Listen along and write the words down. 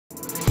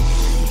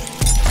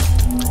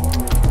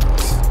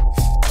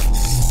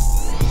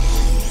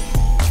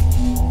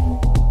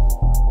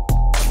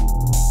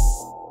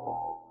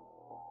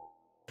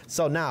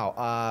So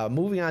now,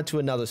 moving on to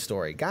another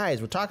story. Guys,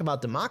 we're talking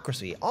about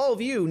democracy. All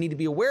of you need to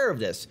be aware of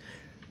this.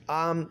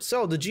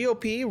 So the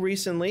GOP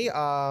recently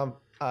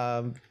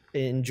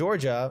in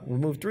Georgia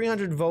removed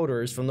 300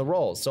 voters from the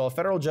rolls. So a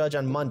federal judge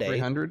on Monday...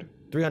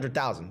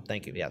 300,000.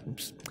 Thank you. Yeah,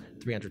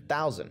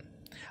 300,000.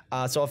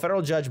 So a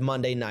federal judge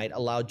Monday night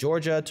allowed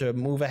Georgia to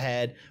move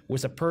ahead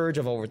with a purge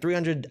of over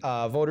 300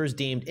 voters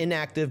deemed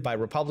inactive by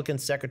Republican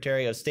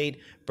Secretary of State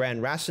Brad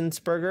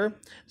Raffensperger,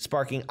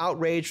 sparking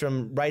outrage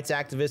from rights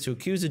activists who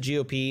accused the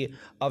GOP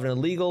of an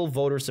illegal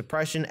voter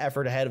suppression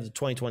effort ahead of the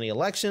 2020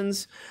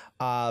 elections.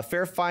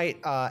 Fair Fight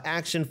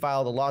Action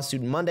filed a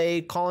lawsuit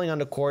Monday calling on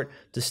the court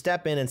to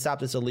step in and stop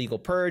this illegal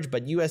purge,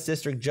 but U.S.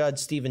 District Judge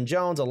Stephen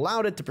Jones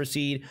allowed it to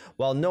proceed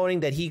while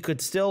noting that he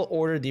could still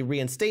order the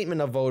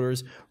reinstatement of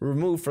voters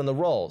removed from the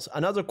rolls.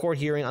 Another court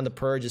hearing on the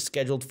purge is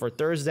scheduled for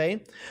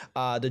Thursday.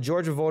 The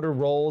Georgia voter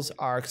rolls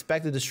are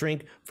expected to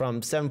shrink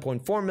from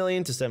 7.4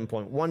 million to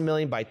 7.1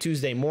 million by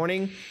Tuesday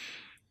morning.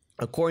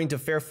 According to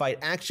Fair Fight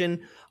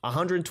Action,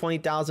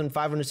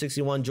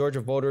 120,561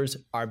 Georgia voters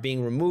are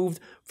being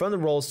removed from the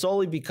rolls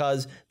solely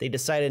because they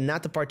decided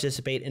not to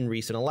participate in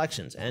recent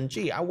elections. And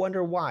gee, I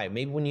wonder why.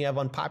 Maybe when you have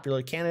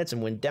unpopular candidates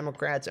and when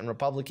Democrats and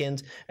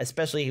Republicans,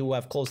 especially who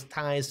have close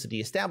ties to the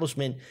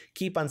establishment,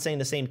 keep on saying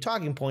the same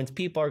talking points,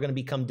 people are going to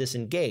become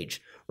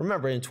disengaged.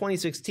 Remember, in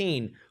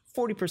 2016,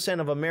 40%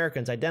 of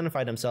Americans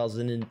identify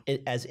themselves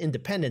as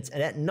independents,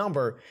 and that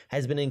number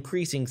has been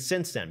increasing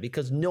since then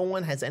because no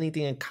one has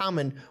anything in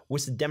common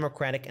with the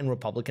Democratic and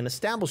Republican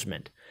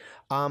establishment.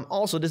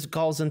 Also, this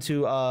calls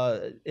into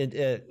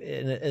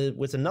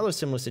with another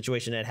similar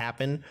situation that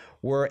happened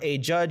where a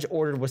judge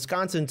ordered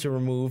Wisconsin to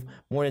remove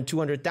more than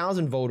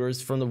 200,000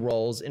 voters from the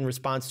rolls in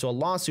response to a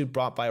lawsuit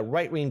brought by a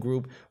right-wing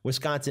group,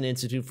 Wisconsin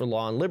Institute for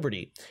Law and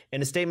Liberty.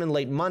 In a statement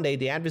late Monday,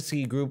 the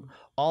advocacy group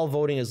All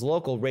Voting is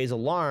Local raised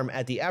alarm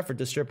at the effort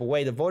to strip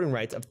away the voting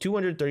rights of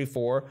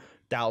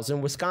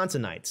 234,000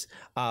 Wisconsinites.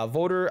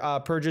 Voter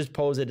purges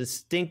pose a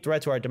distinct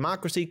threat to our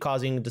democracy,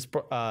 causing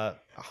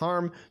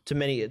harm to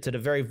the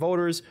very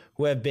voters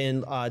who have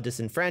been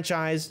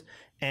disenfranchised.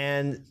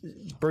 And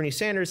Bernie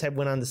Sanders had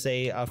went on to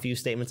say a few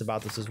statements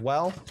about this as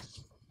well.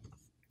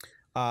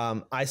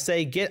 I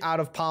say get out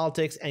of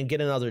politics and get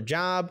another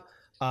job.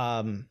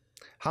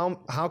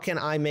 How can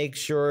I make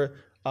sure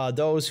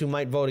those who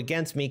might vote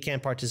against me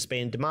can't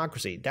participate in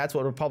democracy? That's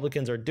what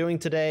Republicans are doing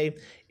today.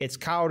 It's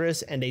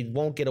cowardice, and they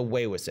won't get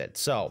away with it.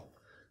 So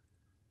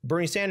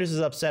Bernie Sanders is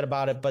upset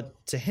about it, but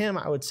to him,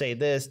 I would say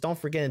this. Don't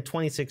forget in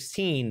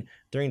 2016,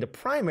 during the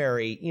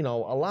primary, a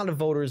lot of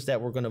voters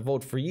that were going to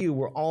vote for you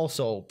were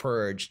also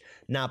purged,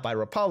 not by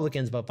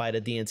Republicans, but by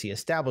the DNC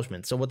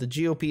establishment. So what the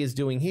GOP is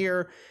doing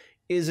here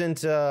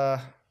isn't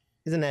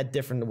that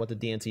different than what the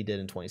DNC did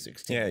in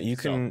 2016? Yeah, you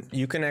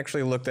can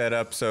actually look that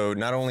up. So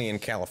not only in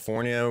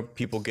California,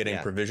 people getting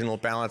provisional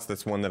ballots,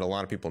 that's one that a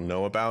lot of people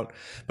know about,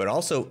 but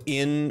also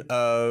in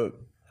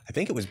I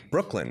think it was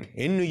Brooklyn.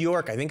 In New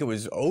York, I think it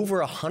was over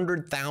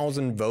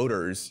 100,000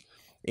 voters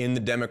in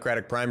the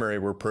Democratic primary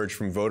were purged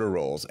from voter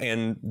rolls.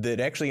 And that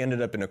actually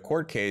ended up in a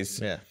court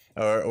case,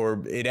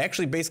 or it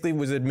actually basically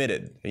was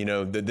admitted,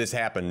 that this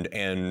happened,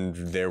 and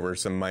there were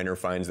some minor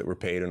fines that were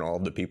paid, and all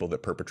of the people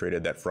that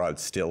perpetrated that fraud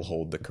still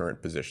hold the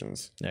current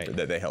positions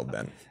that they held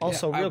then.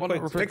 Also, real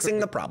quick, fixing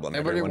the problem. I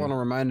really want to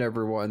remind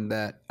everyone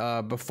that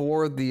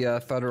before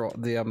the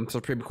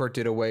Supreme Court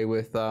did away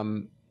with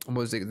what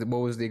was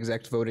the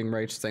exact voting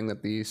rights thing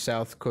that the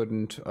South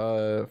couldn't?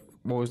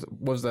 What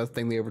was that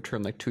thing they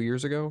overturned like 2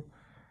 years ago?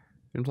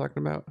 You know what I'm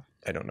talking about?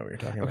 I don't know what you're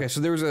talking about. Okay,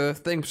 so there was a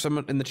thing,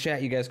 someone in the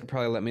chat, you guys could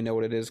probably let me know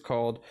what it is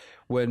called,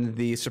 when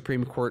the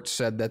Supreme Court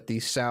said that the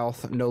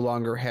South no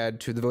longer had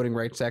to, the Voting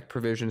Rights Act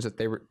provisions that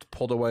they were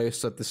pulled away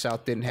so that the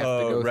South didn't have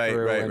to go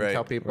through and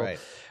tell people.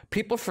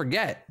 People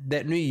forget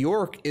that New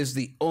York is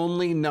the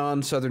only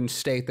non-Southern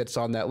state that's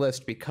on that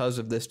list because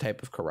of this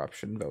type of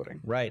corruption voting.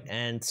 Right,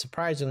 and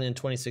surprisingly in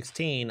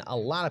 2016, a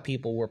lot of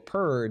people were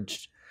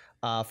purged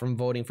from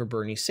voting for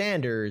Bernie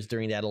Sanders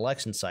during that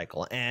election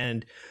cycle.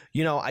 And,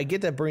 I get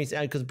that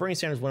because Bernie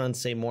Sanders went on to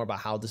say more about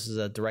how this is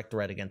a direct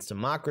threat against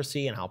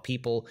democracy and how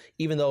people,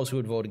 even those who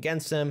would vote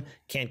against him,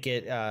 can't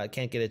get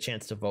a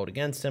chance to vote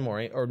against him,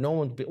 or no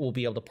one will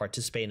be able to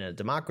participate in a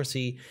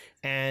democracy.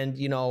 And,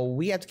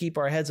 we have to keep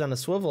our heads on a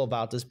swivel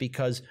about this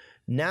because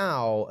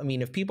now,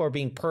 if people are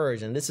being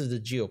purged, and this is the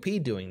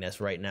GOP doing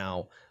this right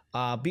now,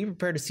 be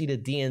prepared to see the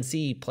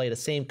DNC play the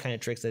same kind of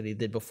tricks that they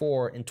did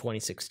before in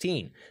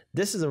 2016.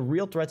 This is a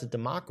real threat to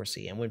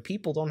democracy. And when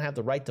people don't have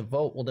the right to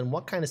vote, well, then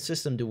what kind of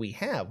system do we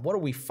have? What are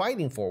we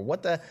fighting for?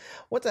 What the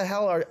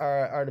hell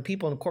are the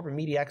people in the corporate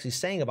media actually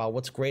saying about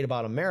what's great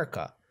about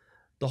America?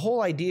 The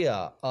whole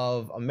idea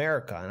of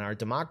America and our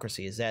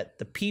democracy is that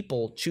the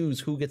people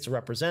choose who gets to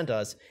represent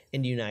us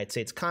in the United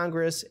States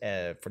Congress,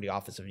 for the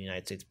office of the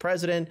United States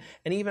President,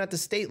 and even at the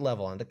state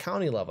level, at the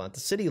county level, at the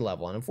city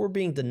level. And if we're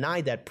being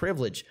denied that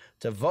privilege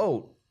to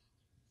vote,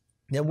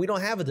 then we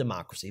don't have a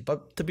democracy.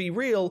 But to be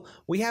real,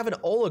 we have an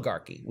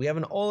oligarchy. We have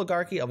an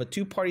oligarchy of a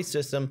two-party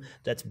system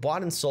that's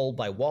bought and sold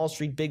by Wall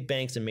Street, big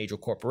banks, and major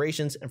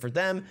corporations. And for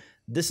them,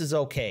 this is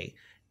okay.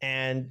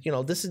 And, you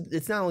know,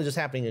 it's not only just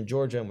happening in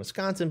Georgia and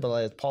Wisconsin, but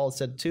as Paul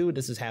said too,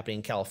 this is happening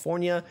in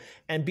California,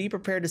 and be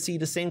prepared to see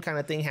the same kind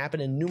of thing happen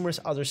in numerous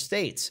other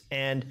states.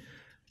 And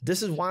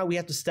this is why we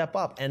have to step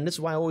up. And this is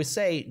why I always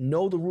say,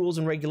 know the rules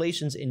and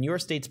regulations in your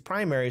state's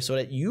primary so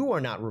that you are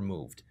not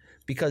removed,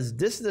 because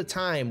this is the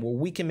time where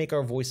we can make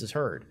our voices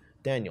heard.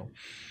 Daniel.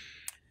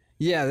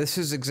 Yeah, this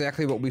is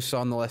exactly what we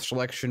saw in the last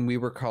election. We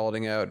were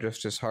calling out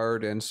just as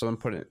hard, and someone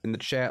put it in the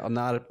chat.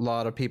 Not a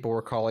lot of people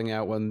were calling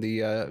out when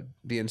the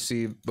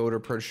DNC voter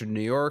purge in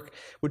New York,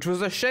 which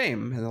was a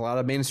shame. And a lot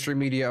of mainstream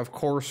media, of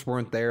course,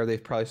 weren't there. They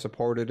probably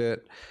supported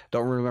it.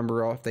 Don't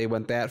remember if they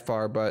went that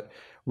far, but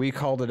we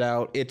called it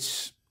out.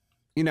 It's,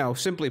 you know,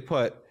 simply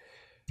put,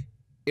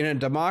 in a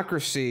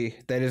democracy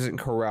that isn't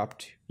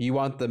corrupt, you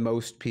want the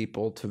most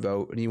people to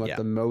vote, and you want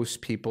the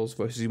most people's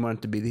voices. You want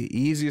it to be the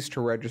easiest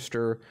to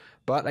register.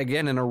 But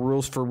again, in a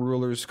rules for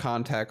rulers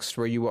context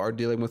where you are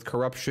dealing with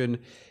corruption,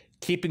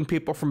 keeping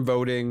people from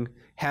voting,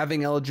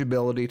 having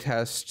eligibility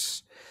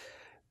tests,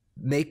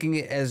 making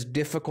it as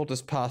difficult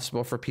as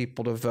possible for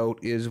people to vote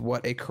is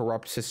what a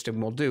corrupt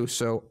system will do.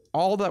 So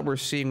all that we're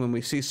seeing when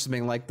we see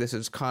something like this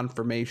is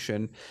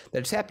confirmation that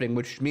it's happening,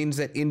 which means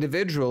that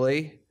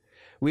individually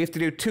we have to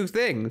do two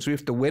things. We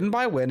have to win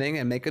by winning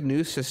and make a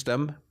new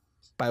system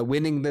by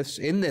winning this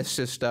in this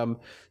system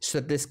so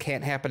that this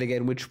can't happen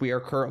again, which we are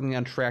currently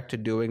on track to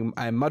doing.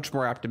 I'm much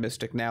more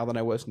optimistic now than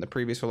I was in the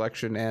previous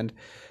election, and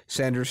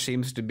Sanders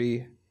seems to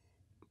be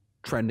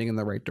trending in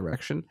the right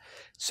direction.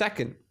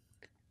 Second,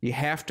 you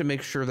have to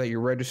make sure that you're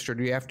registered.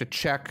 You have to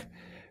check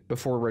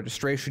before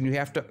registration. You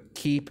have to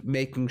keep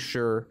making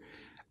sure.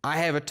 I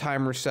have a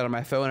timer set on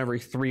my phone every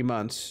 3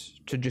 months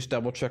to just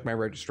double check my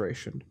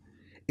registration.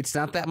 It's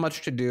not that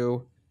much to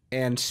do,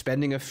 and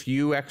spending a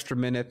few extra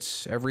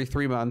minutes every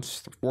 3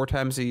 months, 4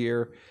 times a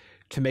year,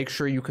 to make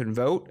sure you can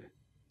vote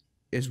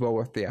is well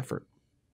worth the effort.